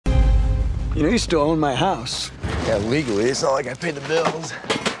You know you still own my house. Yeah, legally. It's not like I paid the bills.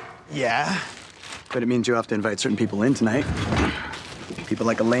 Yeah. But it means you have to invite certain people in tonight. People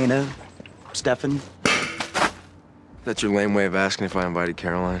like Elena, Stefan. That's your lame way of asking if I invited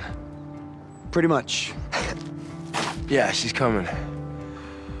Caroline? Pretty much. Yeah, she's coming.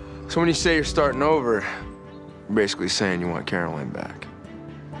 So when you say you're starting over, you're basically saying you want Caroline back.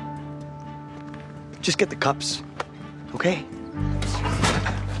 Just get the cups, okay?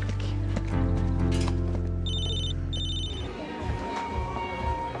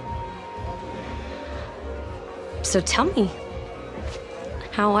 So tell me,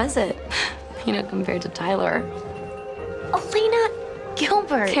 how was it? You know, compared to Tyler. Elena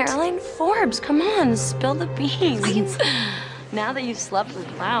Gilbert. Caroline Forbes, come on, spill the beans. Now that you've slept with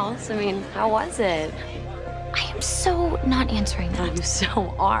Klaus, I mean, how was it? I am so not answering that. You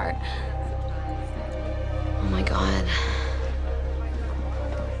so are. Oh my God.